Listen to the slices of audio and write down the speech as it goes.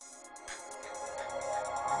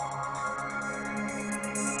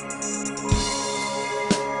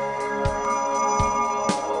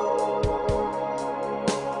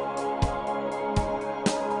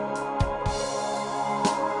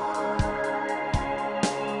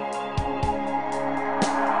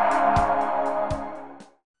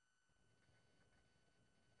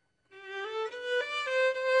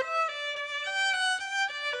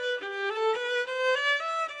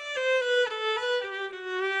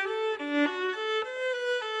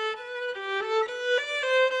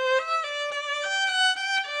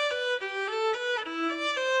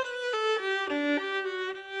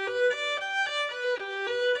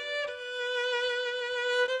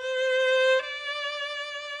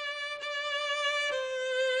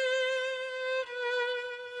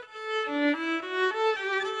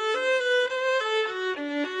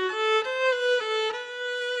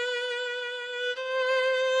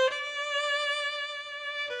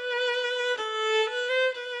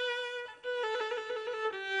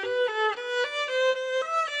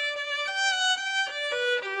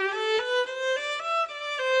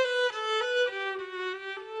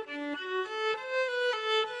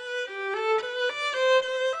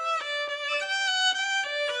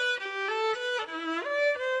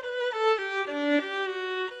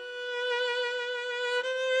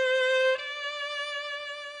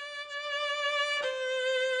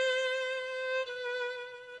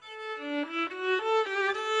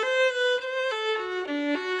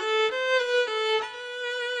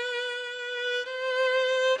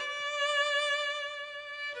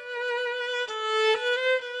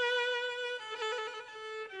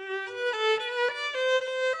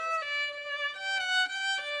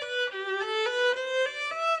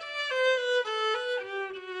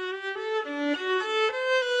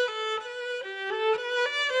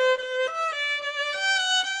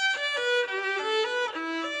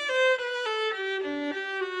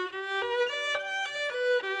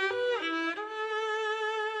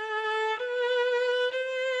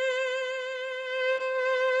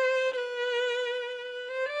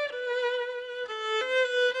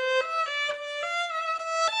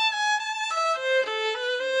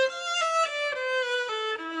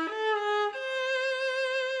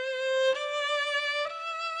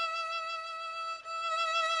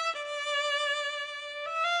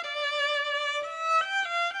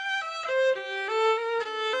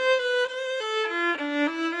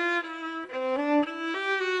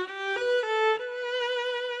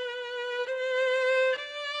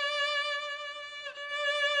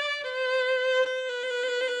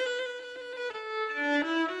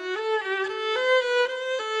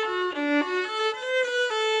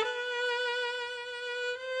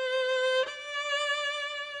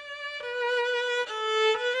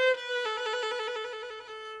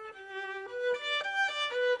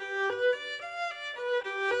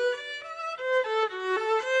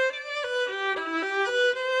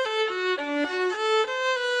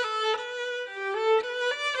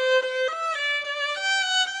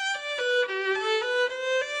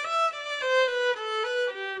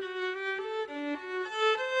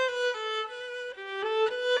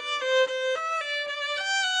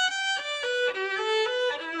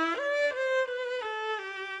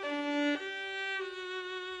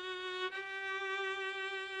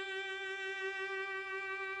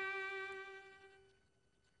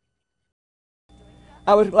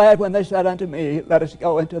I was glad when they said unto me, let us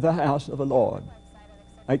go into the house of the Lord.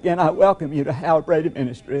 Again, I welcome you to Howard Brady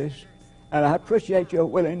Ministries, and I appreciate your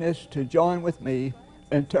willingness to join with me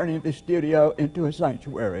in turning the studio into a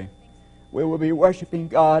sanctuary. We will be worshiping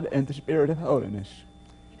God in the spirit of holiness.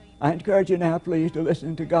 I encourage you now, please, to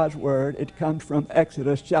listen to God's word. It comes from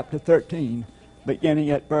Exodus chapter 13, beginning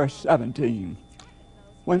at verse 17.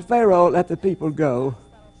 When Pharaoh let the people go,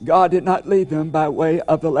 God did not lead them by way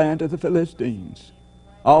of the land of the Philistines,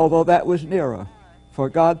 although that was nearer. For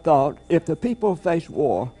God thought, if the people face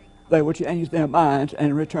war, they would change their minds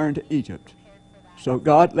and return to Egypt. So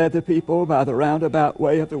God led the people by the roundabout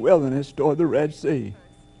way of the wilderness toward the Red Sea.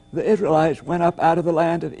 The Israelites went up out of the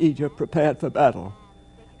land of Egypt prepared for battle.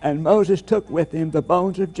 And Moses took with him the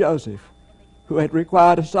bones of Joseph, who had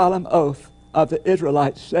required a solemn oath of the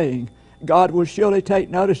Israelites, saying, God will surely take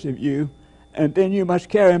notice of you, and then you must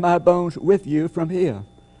carry my bones with you from here.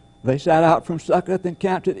 They set out from Succoth and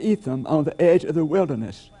camped at Etham on the edge of the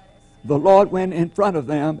wilderness. The Lord went in front of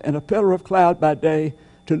them in a pillar of cloud by day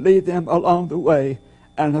to lead them along the way,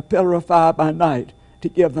 and a pillar of fire by night to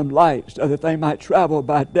give them light, so that they might travel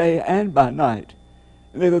by day and by night.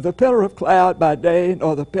 Neither the pillar of cloud by day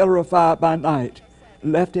nor the pillar of fire by night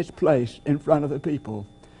left its place in front of the people.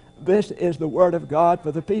 This is the word of God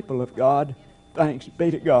for the people of God. Thanks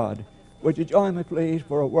be to God. Would you join me, please,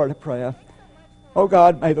 for a word of prayer? O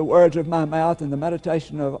God, may the words of my mouth and the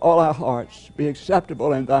meditation of all our hearts be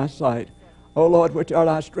acceptable in thy sight. O Lord, which art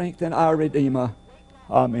our strength and our Redeemer.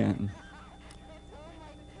 Amen.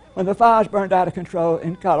 When the fires burned out of control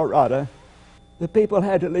in Colorado, the people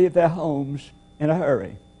had to leave their homes in a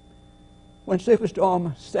hurry. When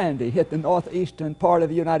Superstorm Sandy hit the northeastern part of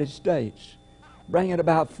the United States, bringing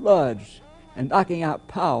about floods and knocking out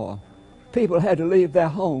power, people had to leave their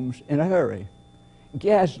homes in a hurry.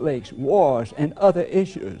 Gas leaks, wars, and other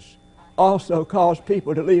issues also caused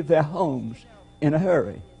people to leave their homes in a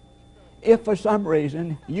hurry. If for some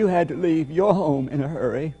reason you had to leave your home in a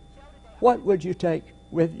hurry, what would you take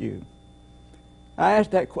with you? I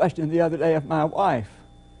asked that question the other day of my wife,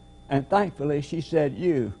 and thankfully she said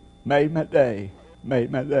you. Made my day.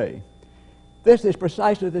 Made my day. This is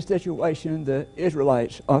precisely the situation the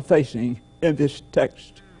Israelites are facing in this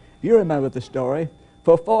text. You remember the story.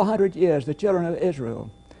 For 400 years, the children of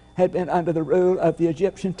Israel had been under the rule of the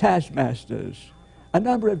Egyptian taskmasters. A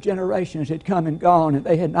number of generations had come and gone, and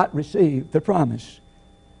they had not received the promise.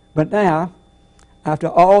 But now, after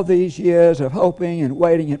all these years of hoping and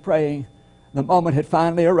waiting and praying, the moment had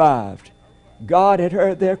finally arrived. God had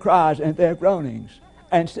heard their cries and their groanings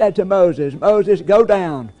and said to Moses, Moses, go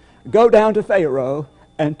down to Pharaoh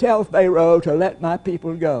and tell Pharaoh to let my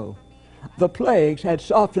people go. The plagues had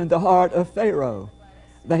softened the heart of Pharaoh.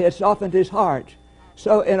 They had softened his heart.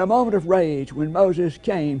 So in a moment of rage, when Moses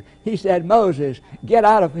came, he said, Moses, get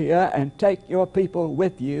out of here and take your people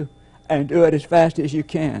with you and do it as fast as you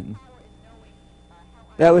can.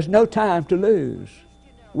 There was no time to lose.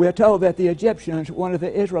 We're told that the Egyptians wanted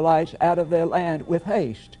the Israelites out of their land with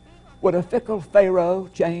haste. Would a fickle Pharaoh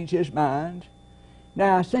change his mind?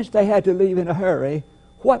 Now, since they had to leave in a hurry,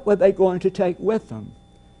 what were they going to take with them?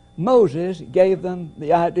 Moses gave them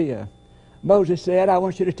the idea. Moses said, I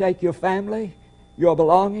want you to take your family, your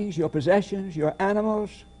belongings, your possessions, your animals,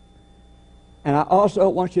 and I also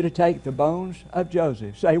want you to take the bones of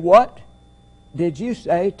Joseph. Say, what? Did you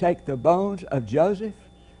say take the bones of Joseph?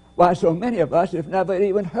 Why, so many of us have never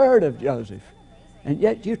even heard of Joseph. And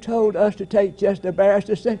yet you told us to take just the barest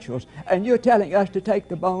essentials, and you're telling us to take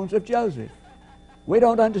the bones of Joseph. We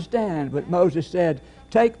don't understand, but Moses said,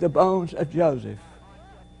 take the bones of Joseph.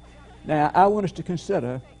 Now, I want us to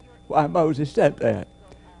consider why Moses said that.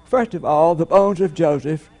 First of all, the bones of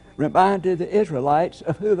Joseph reminded the Israelites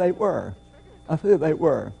of who they were,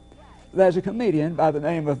 There's a comedian by the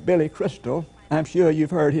name of Billy Crystal. I'm sure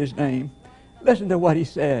you've heard his name. Listen to what he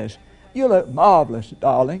says. You look marvelous,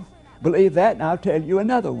 darling. Believe that, and I'll tell you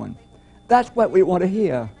another one. That's what we want to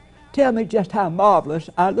hear. Tell me just how marvelous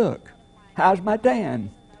I look. How's my tan?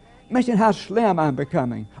 Mention how slim I'm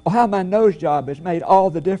becoming, or how my nose job has made all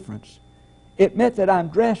the difference. Admit that I'm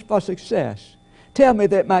dressed for success. Tell me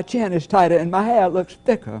that my chin is tighter and my hair looks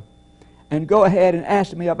thicker. And go ahead and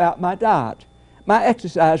ask me about my diet, my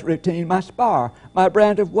exercise routine, my spar, my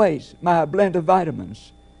brand of weights, my blend of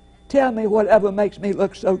vitamins. Tell me whatever makes me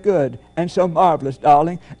look so good and so marvelous,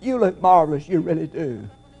 darling. You look marvelous, you really do.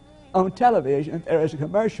 On television, there is a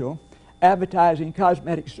commercial advertising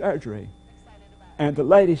cosmetic surgery. And the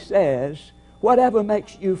lady says, whatever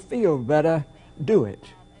makes you feel better, do it.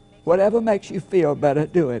 Whatever makes you feel better,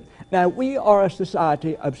 do it. Now, we are a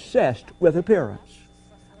society obsessed with appearance.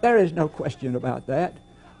 There is no question about that.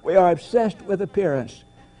 We are obsessed with appearance.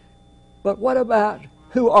 But what about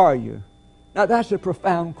who are you? Now, that's a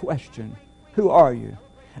profound question. Who are you?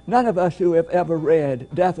 None of us who have ever read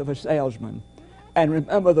Death of a Salesman and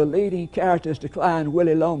remember the leading character's decline,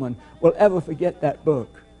 Willy Loman, will ever forget that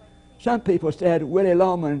book. Some people said Willy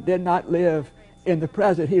Loman did not live in the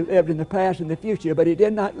present. He lived in the past and the future, but he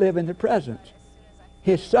did not live in the present.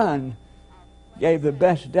 His son gave the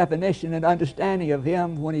best definition and understanding of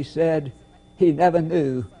him when he said he never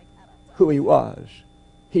knew who he was.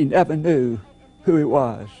 He never knew who he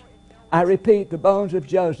was. I repeat, the bones of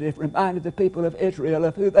Joseph reminded the people of Israel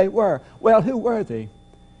of who they were. Well, who were they?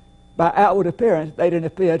 By outward appearance, they didn't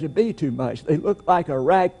appear to be too much. They looked like a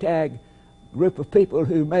ragtag group of people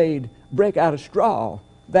who made brick out of straw.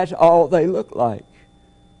 That's all they looked like.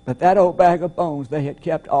 But that old bag of bones they had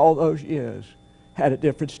kept all those years had a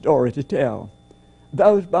different story to tell.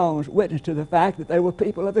 Those bones witnessed to the fact that they were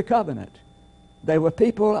people of the covenant. They were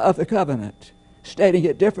people of the covenant. Stating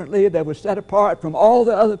it differently, they were set apart from all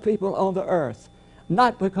the other people on the earth.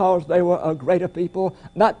 Not because they were a greater people,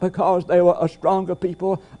 not because they were a stronger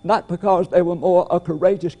people, not because they were more a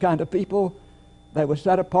courageous kind of people. They were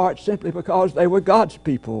set apart simply because they were God's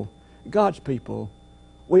people. God's people.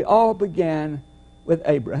 We all began with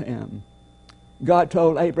Abraham. God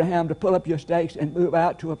told Abraham to pull up your stakes and move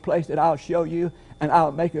out to a place that I'll show you, and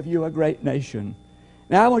I'll make of you a great nation.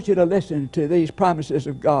 Now I want you to listen to these promises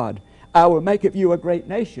of God. I will make of you a great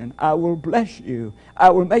nation. I will bless you. I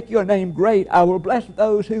will make your name great. I will bless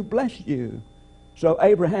those who bless you. So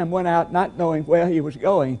Abraham went out not knowing where he was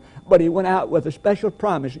going, but he went out with a special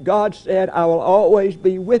promise. God said, I will always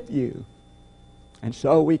be with you. And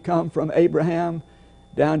so we come from Abraham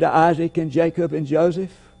down to Isaac and Jacob and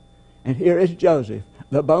Joseph. And here is Joseph,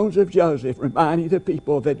 the bones of Joseph, reminding the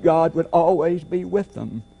people that God would always be with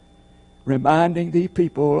them, reminding the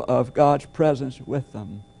people of God's presence with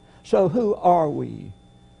them. So who are we?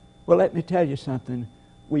 Well, let me tell you something.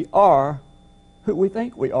 We are who we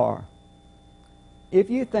think we are.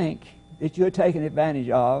 If you think that you're taken advantage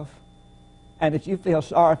of and that you feel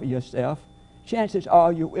sorry for yourself chances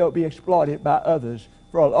are you will be exploited by others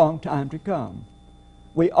for a long time to come.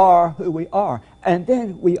 We are who we are. And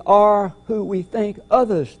then we are who we think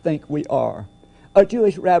others think we are. A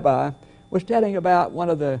Jewish rabbi was telling about one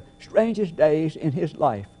of the strangest days in his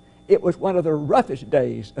life. It was one of the roughest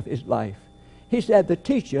days of his life. He said the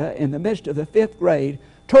teacher in the midst of the 5th grade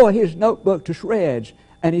tore his notebook to shreds,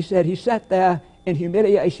 and he said he sat there in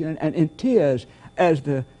humiliation and in tears as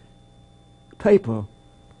the paper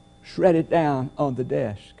shredded down on the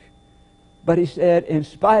desk. But he said in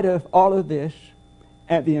spite of all of this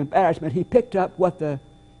and the embarrassment, he picked up what the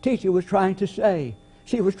teacher was trying to say.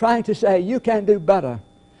 She was trying to say, you can do better.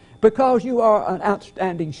 Because you are an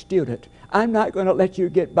outstanding student, I'm not going to let you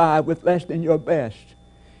get by with less than your best.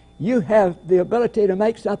 You have the ability to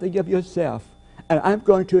make something of yourself, and I'm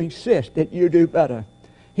going to insist that you do better.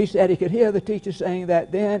 He said he could hear the teacher saying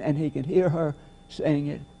that then, and he could hear her saying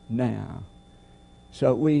it now.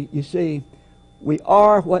 So you see, we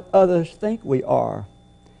are what others think we are.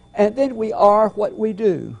 And then we are what we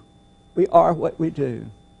do. We are what we do.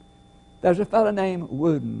 There's a fellow named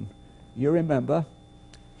Wooden. You remember.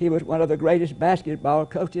 He was one of the greatest basketball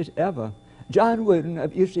coaches ever. John Wooden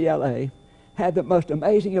of UCLA had the most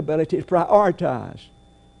amazing ability to prioritize.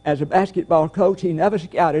 As a basketball coach, he never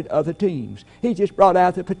scouted other teams. He just brought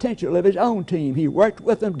out the potential of his own team. He worked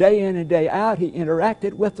with them day in and day out. He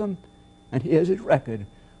interacted with them. And here's his record.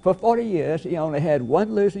 For 40 years, he only had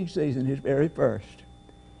one losing season, his very first.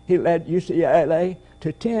 He led UCLA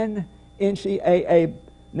to 10 NCAA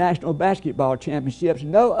national basketball championships.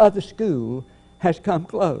 No other school has come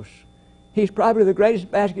close. He's probably the greatest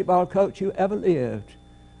basketball coach who ever lived.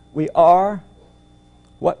 We are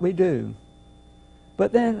what we do.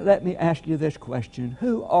 But then let me ask you this question.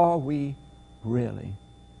 Who are we really?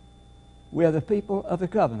 We are the people of the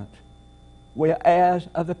covenant. We are heirs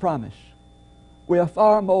of the promise. We are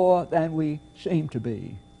far more than we seem to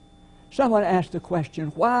be. Someone asked the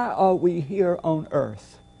question, why are we here on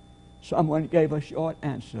earth? Someone gave a short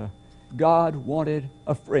answer. God wanted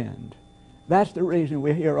a friend. That's the reason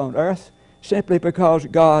we're here on earth, simply because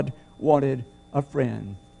God wanted a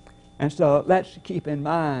friend. And so let's keep in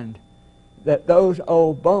mind that those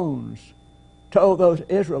old bones told those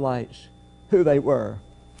Israelites who they were.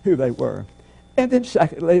 And then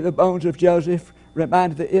secondly, the bones of Joseph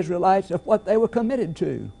reminded the Israelites of what they were committed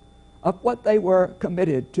to,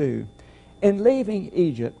 In leaving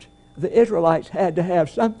Egypt, the Israelites had to have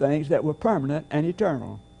some things that were permanent and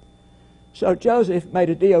eternal. So Joseph made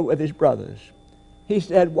a deal with his brothers. He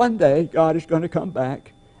said, one day God is going to come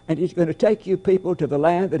back, and he's going to take you people to the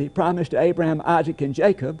land that he promised to Abraham, Isaac, and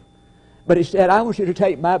Jacob. But he said, I want you to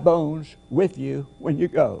take my bones with you when you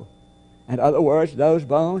go. In other words, those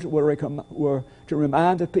bones were to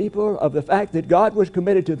remind the people of the fact that God was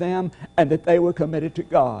committed to them and that they were committed to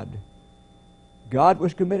God. God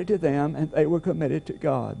was committed to them and they were committed to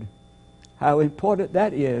God. How important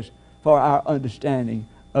that is for our understanding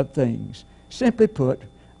of things. Simply put,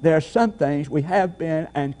 there are some things we have been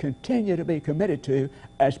and continue to be committed to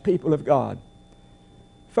as people of God.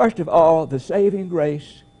 First of all, the saving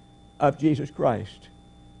grace of Jesus Christ.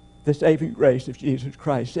 The saving grace of Jesus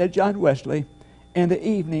Christ. Said John Wesley, in the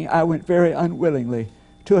evening I went very unwillingly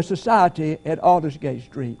to a society at Aldersgate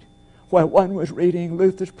Street where one was reading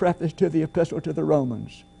Luther's preface to the Epistle to the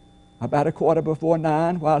Romans. About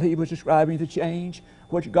 9:15, while he was describing the change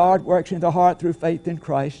which God works in the heart through faith in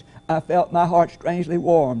Christ, I felt my heart strangely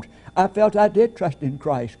warmed. I felt I did trust in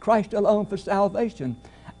Christ, Christ alone for salvation.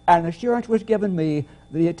 An assurance was given me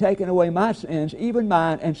that he had taken away my sins, even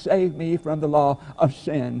mine, and saved me from the law of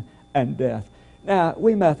sin and death. Now,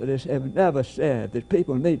 we Methodists have never said that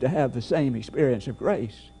people need to have the same experience of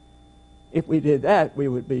grace. If we did that, we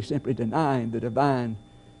would be simply denying the divine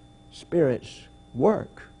Spirit's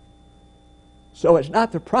work. So it's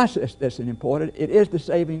not the process that's important, it is the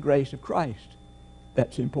saving grace of Christ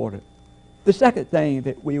that's important. The second thing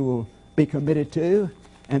that we will be committed to,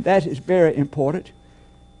 and that is very important,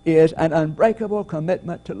 is an unbreakable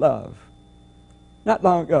commitment to love. Not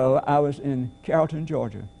long ago, I was in Carrollton,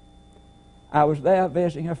 Georgia. I was there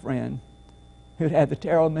visiting a friend who had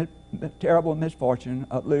the terrible misfortune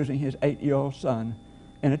of losing his 8-year-old son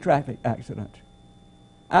in a traffic accident.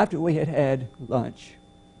 After we had had lunch,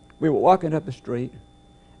 we were walking up the street,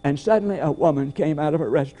 and suddenly a woman came out of a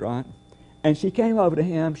restaurant, and she came over to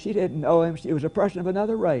him. She didn't know him. She was a person of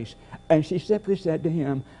another race. And she simply said to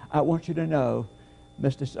him, I want you to know,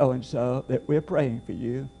 Mr. So-and-so, that we're praying for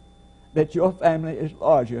you, that your family is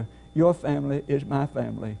larger. Your family is my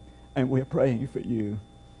family, and we're praying for you.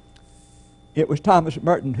 It was Thomas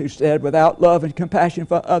Merton who said, without love and compassion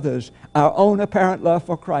for others, our own apparent love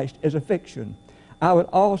for Christ is a fiction. I would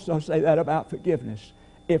also say that about forgiveness.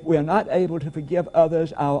 If we are not able to forgive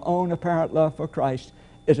others, our own apparent love for Christ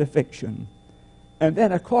is a fiction. And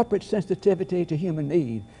then a corporate sensitivity to human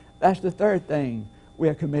need. That's the third thing we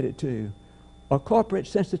are committed to. A corporate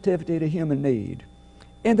sensitivity to human need.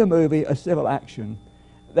 In the movie A Civil Action,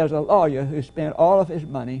 there's a lawyer who spent all of his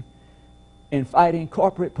money in fighting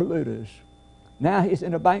corporate polluters. Now he's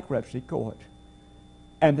in a bankruptcy court.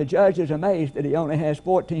 And the judge is amazed that he only has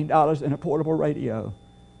 $14 in a portable radio.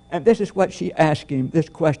 And this is what she asked him, this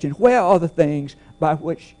question: where are the things by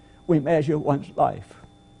which we measure one's life?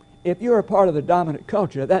 If you're a part of the dominant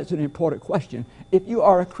culture, that's an important question. If you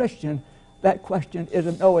are a Christian, that question is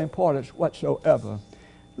of no importance whatsoever.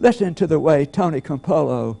 Listen to the way Tony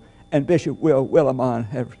Campolo and Bishop Will Willimon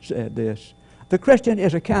have said this. The Christian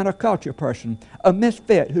is a counterculture person, a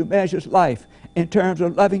misfit who measures life in terms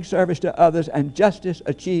of loving service to others and justice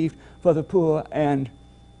achieved for the poor and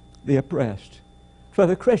the oppressed. For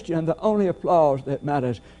the Christian, the only applause that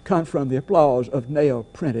matters comes from the applause of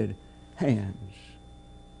nail-printed hands.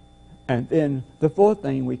 And then the fourth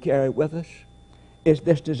thing we carry with us is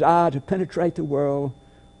this desire to penetrate the world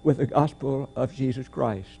with the gospel of Jesus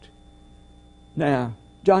Christ. Now,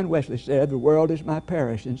 John Wesley said, "The world is my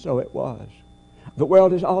parish," and so it was. The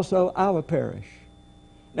world is also our parish.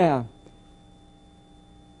 Now,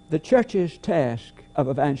 the church's task of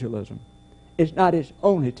evangelism is not its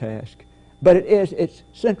only task, but it is its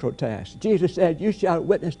central task. Jesus said, "You shall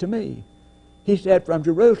witness to me." He said, "From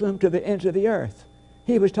Jerusalem to the ends of the earth."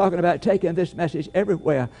 He was talking about taking this message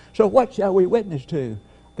everywhere. So what shall we witness to?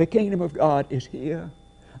 The kingdom of God is here.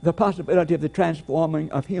 The possibility of the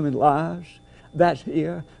transforming of human lives, that's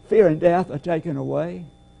here. Fear and death are taken away.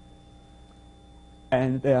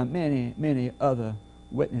 And there are many, many other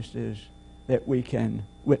witnesses that we can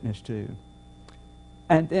witness to.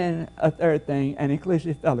 And then a third thing, an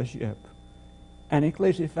inclusive fellowship. An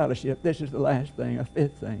inclusive fellowship, this is the last thing, a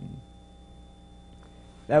fifth thing.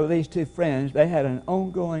 There were these two friends, they had an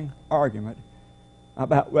ongoing argument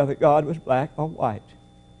about whether God was black or white.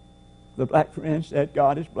 The black friend said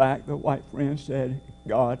God is black, the white friend said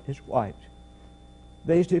God is white.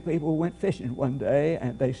 These two people went fishing one day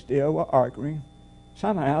and they still were arguing.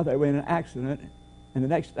 Somehow they were in an accident, and the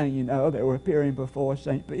next thing you know, they were appearing before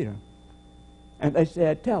St. Peter. And they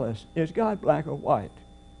said, "Tell us, is God black or white?"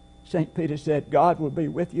 St. Peter said, "God will be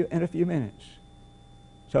with you in a few minutes.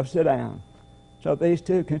 So sit down." So these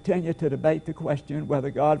two continued to debate the question whether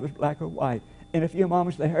God was black or white. In a few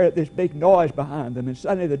moments they heard this big noise behind them, and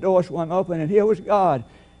suddenly the door swung open, and here was God.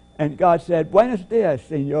 And God said, "Buenos dias,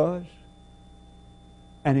 senors."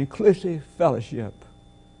 An inclusive fellowship.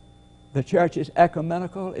 The church is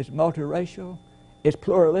ecumenical, it's multiracial, it's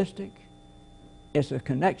pluralistic, it's a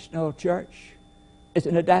connectional church, it's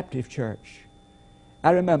an adaptive church.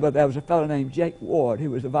 I remember there was a fellow named Jake Ward who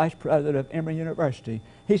was the vice president of Emory University.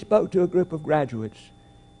 He spoke to a group of graduates,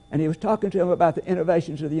 and he was talking to them about the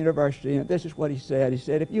innovations of the university, and this is what he said. He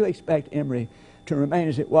said, "If you expect Emory to remain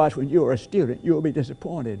as it was when you were a student, you will be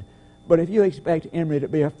disappointed. But if you expect Emory to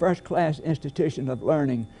be a first-class institution of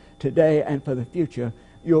learning today and for the future,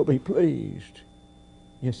 you'll be pleased."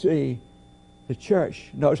 You see, the church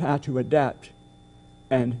knows how to adapt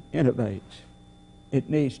and innovate. It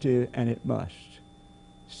needs to, and it must.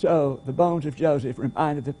 So the bones of Joseph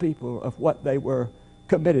reminded the people of what they were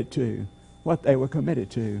committed to,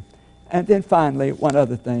 And then finally, one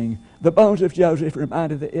other thing. The bones of Joseph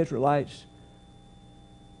reminded the Israelites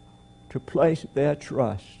to place their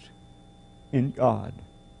trust in God.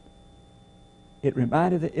 It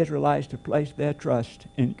reminded the Israelites to place their trust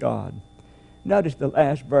in God. Notice the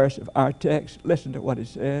last verse of our text. Listen to what it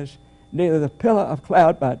says. "Neither the pillar of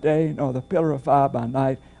cloud by day nor the pillar of fire by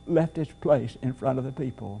night left its place in front of the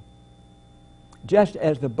people." Just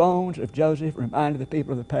as the bones of Joseph reminded the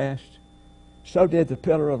people of the past, so did the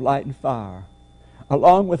pillar of light and fire.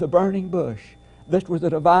 Along with the burning bush, this was the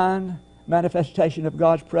divine manifestation of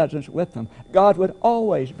God's presence with them. God would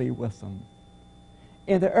always be with them.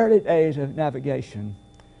 In the early days of navigation,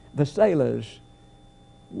 the sailors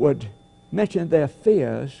would mention their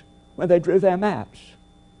fears when they drew their maps.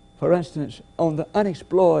 For instance, on the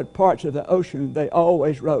unexplored parts of the ocean, they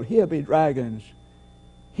always wrote, "Here be dragons,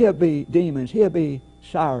 here be demons, here be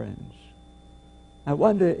sirens." I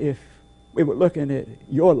wonder if we were looking at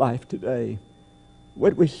your life today,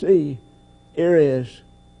 would we see areas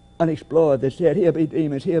unexplored that said, "Here be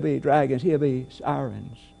demons, here be dragons, here be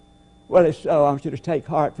sirens"? Well, if so, I want you to take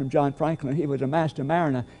heart from John Franklin. He was a master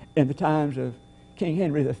mariner in the times of King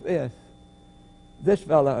Henry V. This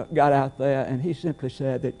fellow got out there and he simply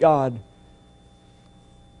said that God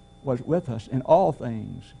was with us in all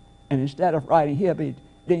things. And instead of writing, "Here be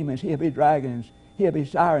demons, he'll be dragons, he'll be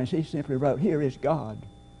sirens. He simply wrote, here is God.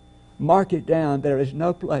 Mark it down. There is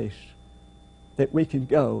no place that we can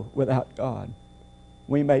go without God.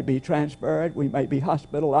 We may be transferred, we may be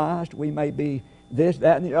hospitalized, we may be this,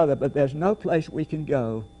 that, and the other, but there's no place we can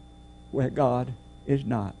go where God is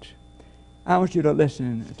not. I want you to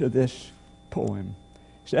listen to this poem.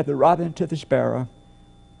 Said the robin to the sparrow,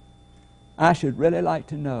 I should really like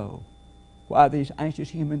to know why these anxious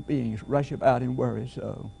human beings rush about and worry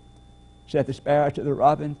so. Said the sparrow to the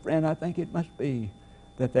robin, friend, I think it must be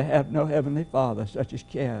that they have no heavenly Father such as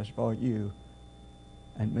cares for you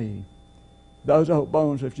and me. Those old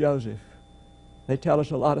bones of Joseph, they tell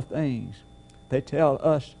us a lot of things. They tell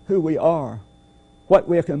us who we are, what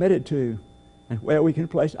we're committed to, and where we can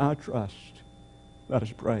place our trust. Let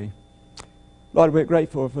us pray. Lord, we're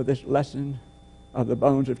grateful for this lesson of the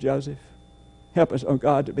bones of Joseph. Help us, O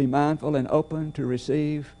God, to be mindful and open to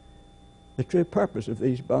receive the true purpose of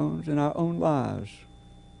these bones in our own lives.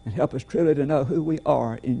 And help us truly to know who we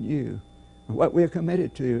are in you and what we're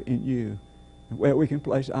committed to in you and where we can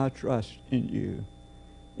place our trust in you.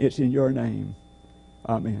 It's in your name.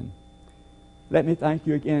 Amen. Let me thank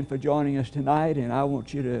you again for joining us tonight, and I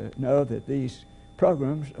want you to know that these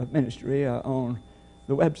programs of ministry are on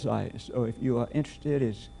the website. So if you are interested,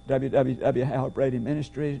 it's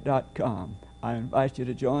www.howardbradyministries.com. I invite you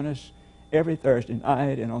to join us every Thursday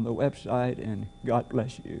night and on the website, and God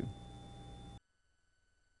bless you.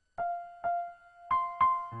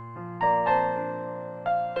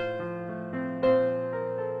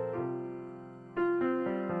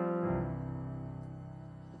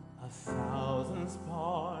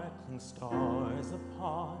 Stars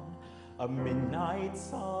upon a midnight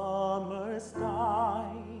summer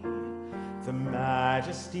sky, the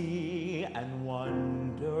majesty and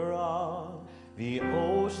wonder of the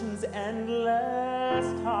ocean's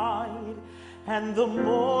endless tide. And the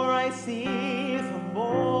more I see, the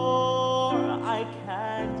more I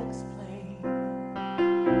can't explain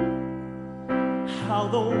how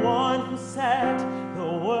the one who set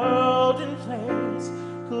the world in place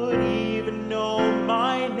could even know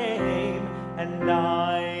my name. And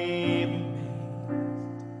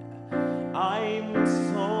I'm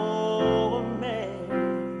so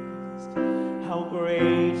amazed how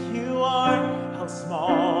great you are, how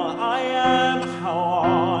small I am, how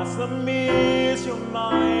awesome is your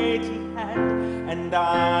mighty hand. And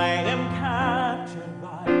I am captured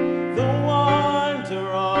by the wonder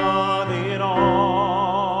of it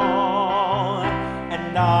all.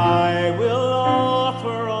 And I will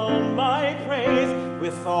offer all my praise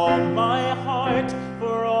with all my heart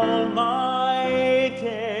for all my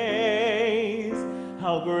days.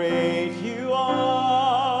 How great you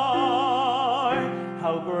are,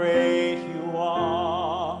 how great you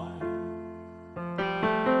are.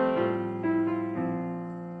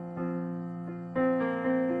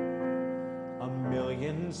 A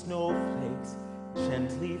million snowflakes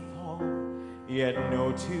gently fall, yet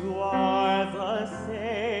no two are the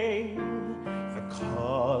same. The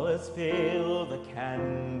colors fill the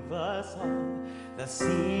canvas of the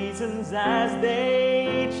seasons as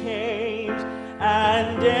they change,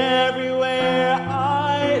 and everywhere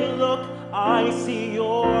I look, I see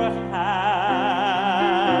your hand.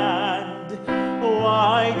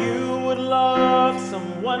 Why you would love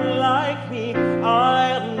someone like me,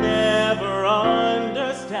 I'll never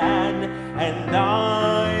understand. And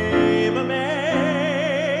I'm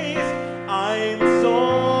amazed, I'm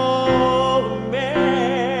so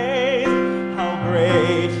amazed how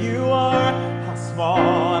great you are, how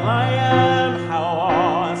small I am, how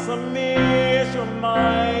awesome is your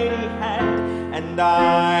mighty hand. And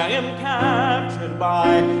I am captured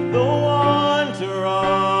by the wonder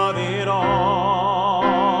of it all.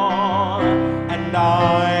 And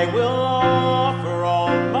I will offer all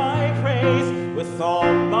my praise with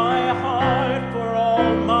all my heart for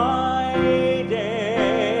all my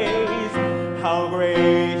days. How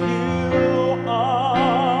great you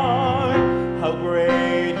are, how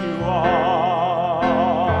great you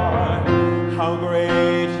are, how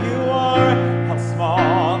great you are, how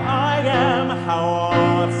small I am, how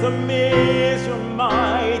awesome is your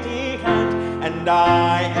mighty hand. And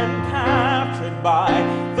I am captured by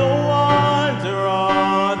the wonder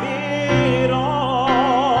of it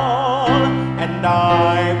all. And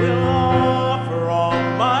I will offer all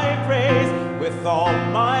my praise with all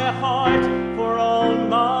my heart for all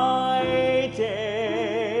my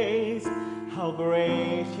days. How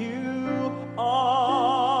great you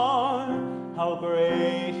are, how great